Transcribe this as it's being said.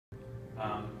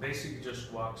Basically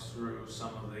just walks through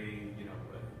some of the,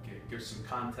 gives some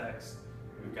context.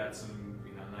 We've got some,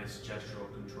 nice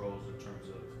gestural controls in terms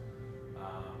of,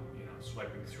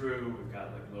 swiping through. We've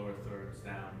got like lower thirds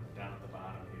down at the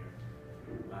bottom here.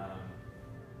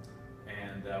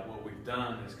 And what we've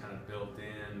done is kind of built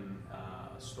in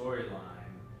a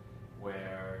storyline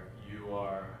where you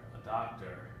are a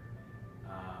doctor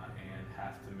and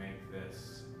have to make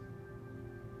this,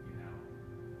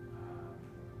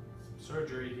 some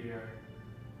surgery here.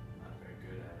 Not very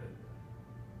good at it.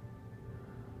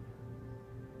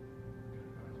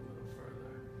 Gonna go a little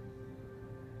further.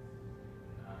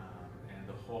 And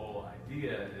the whole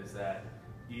idea is that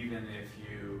even if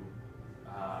you,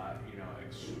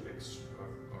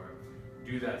 or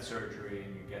do that surgery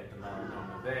and you get the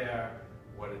melanoma there,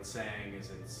 what it's saying is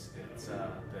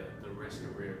the risk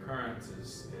of reoccurrence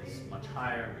is much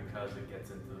higher because it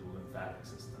gets into the lymphatic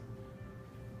system.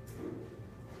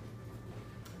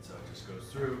 And so it just goes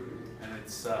through, and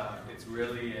it's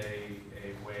really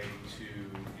a way to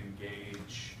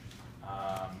engage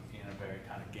in a very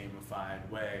kind of gamified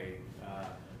way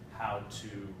how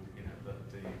to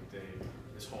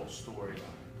this whole storyline.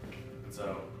 And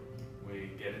so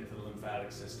we get into the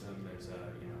lymphatic system. There's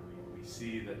we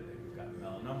see that we've got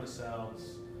melanoma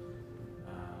cells.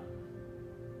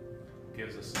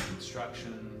 Gives us some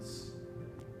instructions.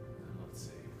 And let's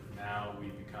see. Now we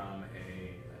become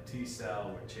a T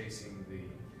cell. We're chasing the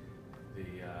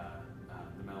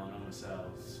melanoma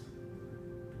cells,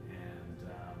 and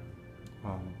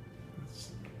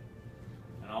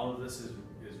and all of this is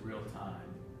real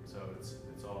time. So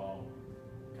it's all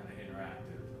kind of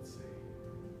interactive. Let's see.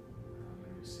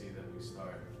 And you see that we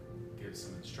start give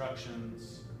some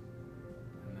instructions,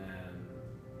 and then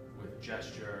with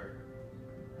gesture,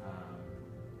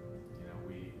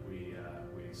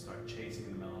 we start chasing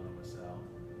the melanoma cell.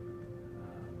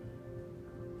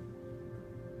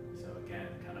 So again,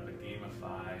 kind of a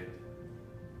gamified,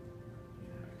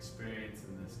 experience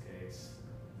in this case.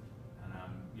 And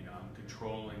I'm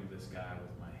controlling this guy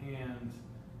with my hand,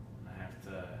 and I have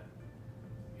to,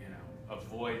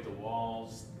 avoid the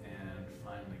walls and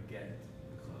finally get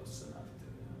close enough to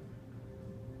him.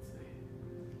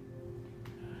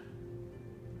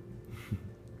 Let's see.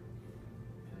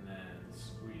 And then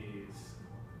squeeze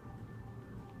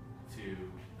to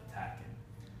attack him.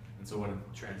 And so what it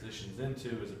transitions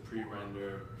into is a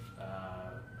pre-render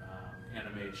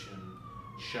animation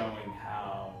showing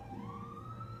how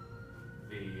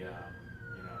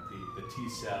the T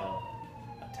cell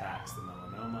attacks the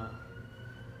melanoma.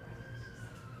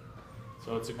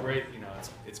 So it's a great,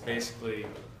 it's basically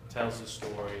tells the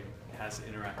story, has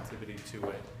interactivity to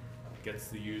it, gets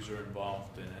the user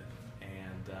involved in it,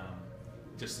 and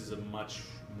just is a much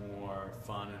more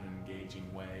fun and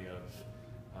engaging way of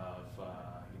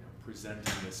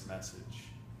presenting this message,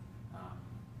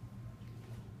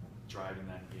 driving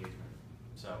that engagement.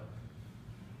 So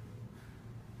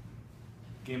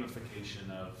gamification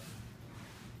of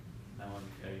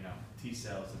T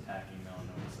cells attacking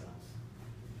melanoma cells.